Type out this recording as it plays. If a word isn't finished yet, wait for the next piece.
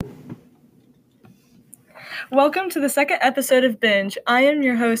Welcome to the second episode of Binge. I am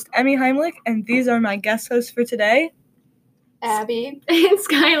your host, Emmy Heimlich, and these are my guest hosts for today, Abby and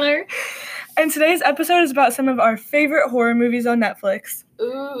Skylar. And today's episode is about some of our favorite horror movies on Netflix.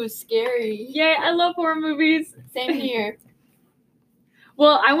 Ooh, scary. Yay, I love horror movies. Same here.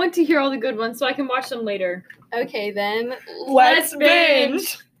 Well, I want to hear all the good ones so I can watch them later. Okay, then. Let's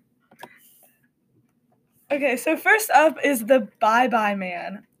binge! Okay, so first up is The Bye Bye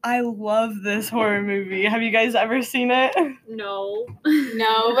Man. I love this horror movie. Have you guys ever seen it? No.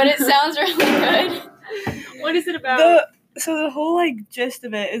 No, but it sounds really good. What is it about? So the whole gist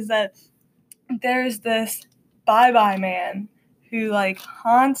of it is that there's this Bye Bye Man who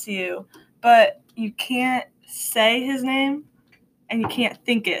haunts you, but you can't say his name and you can't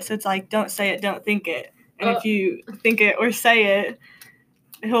think it. So it's don't say it, don't think it. And if you think it or say it,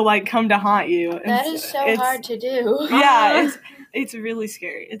 he'll come to haunt you. That is so hard to do. Yeah, it's really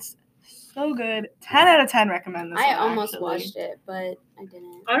scary. It's so good. 10 out of 10 recommend this. I almost watched it, but I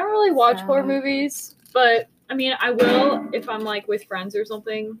didn't. I don't really watch horror movies, but I mean, I will if I'm with friends or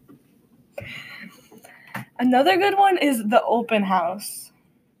something. Another good one is The Open House.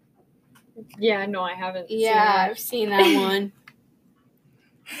 Yeah, no, I haven't. Yeah, I've seen that one.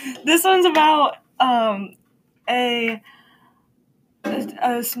 This one's about a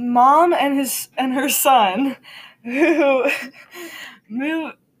mom and her son who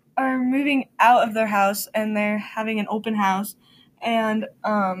are moving out of their house, and they're having an open house, and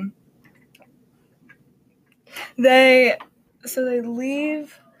they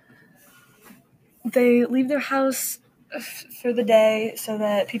leave their house for the day so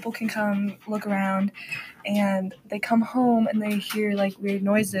that people can come look around, and they come home and they hear weird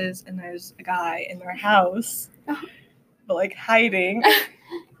noises, and there's a guy in their house but hiding.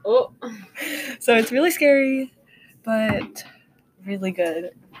 Oh. So it's really scary, but really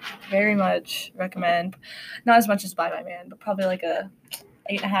good. Very much recommend. Not as much as Bye Bye Man, but probably a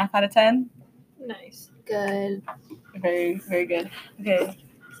 8.5 out of 10. Nice. Good. Very, very good. Okay.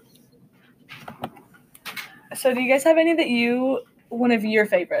 So do you guys have any one of your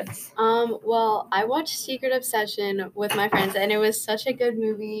favorites? Well, I watched Secret Obsession with my friends, and it was such a good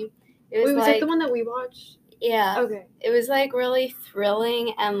movie. It was was it the one that we watched? Yeah. Okay. It was really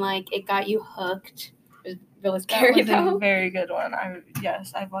thrilling, and it got you hooked. It was really scary That was though. a very good one.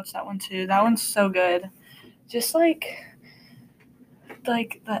 I've watched that one too. That one's so good. Just the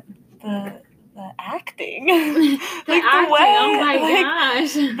acting. The acting. Oh my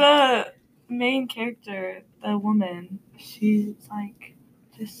gosh. The main character, the woman, she's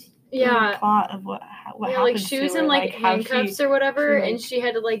just yeah. the plot of what happened she to was her, in handcuffs or whatever, and she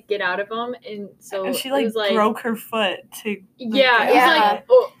had to get out of them, and so and she it was, broke her foot to yeah, Yeah. it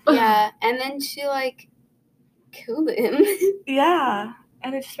was Yeah, and then she killed him. Yeah,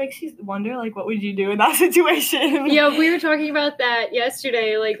 and it just makes you wonder what would you do in that situation? Yeah, we were talking about that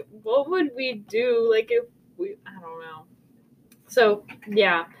yesterday. What would we do if we? I don't know. So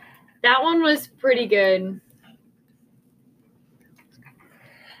yeah, that one was pretty good.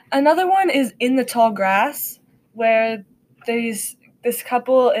 Another one is In the Tall Grass, where this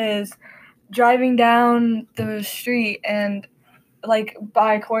couple is driving down the street and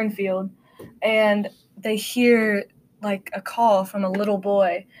by a cornfield, and they hear a call from a little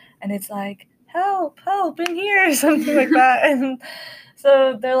boy, and it's help in here, something like that. And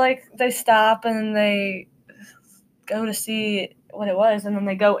so they stop and they go to see what it was, and then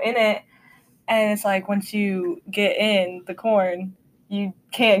they go in it, and it's once you get in the corn, you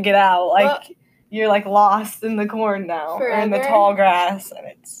can't get out. You're lost in the corn now, or in the tall grass, and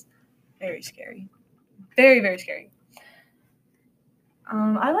it's very scary. Very, very scary.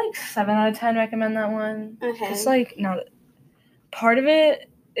 I 7 out of 10 recommend that one. Okay. It's no, part of it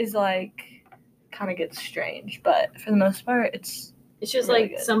is kind of gets strange, but for the most part, it's just really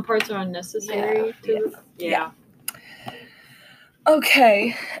good. Some parts are unnecessary. Yeah.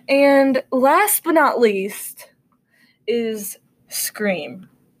 Okay, and last but not least is Scream.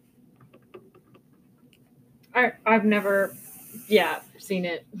 I've never, seen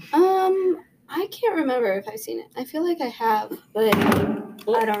it. I can't remember if I've seen it. I feel like I have, but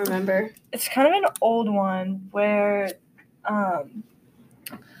I don't remember. It's kind of an old one where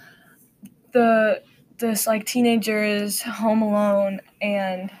this teenager is home alone,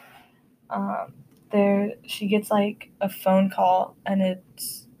 and she gets a phone call, and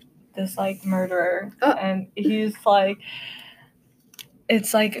it's this murderer, and he's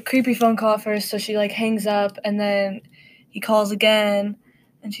it's a creepy phone call at first, so she hangs up, and then he calls again,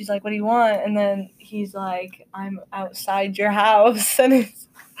 and she's what do you want? And then he's I'm outside your house, and it's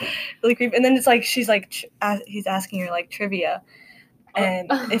really creepy. And then it's he's asking her trivia,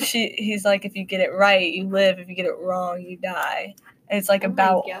 And he's like, if you get it right, you live. If you get it wrong, you die. And it's like Oh my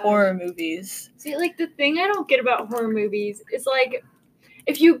about gosh. horror movies. See, like, the thing I don't get about horror movies is, like,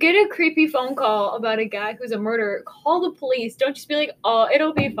 if you get a creepy phone call about a guy who's a murderer, call the police. Don't just be like, oh,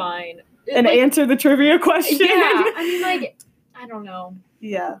 it'll be fine. And like, answer the trivia question. Yeah, I mean, like, I don't know.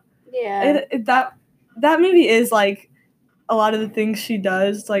 Yeah. Yeah. That movie is like a lot of the things she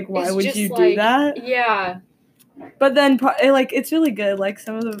does. Like, why It's would just you do like- that? Yeah. But then, it's really good. Like,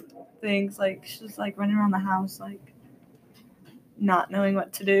 some of the things, like, she's, like, running around the house, like, not knowing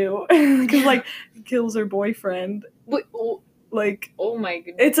what to do. Because, like, kills her boyfriend. Wait, oh, Like, oh my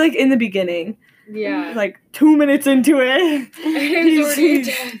goodness. it's, like, in the beginning. Yeah. Like, 2 minutes into it. He's already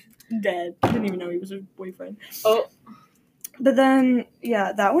dead. Dead. I didn't even know he was her boyfriend. Oh. But then,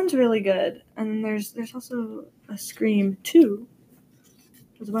 yeah, that one's really good. And then there's also a Scream 2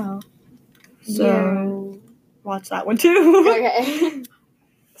 as well. So, watch that one too. Okay.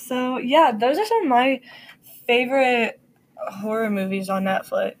 So, yeah, those are some of my favorite horror movies on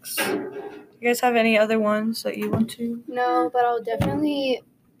Netflix. You guys have any other ones that you want to? No, but I'll definitely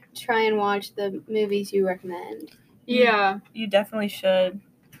try and watch the movies you recommend. Yeah. You definitely should.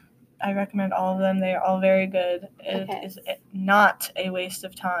 I recommend all of them. They are all very good. It Okay. is not a waste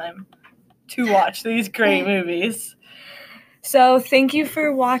of time to watch these great movies. So, thank you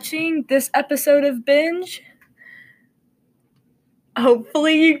for watching this episode of Binge.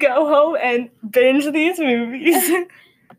 Hopefully you go home and binge these movies.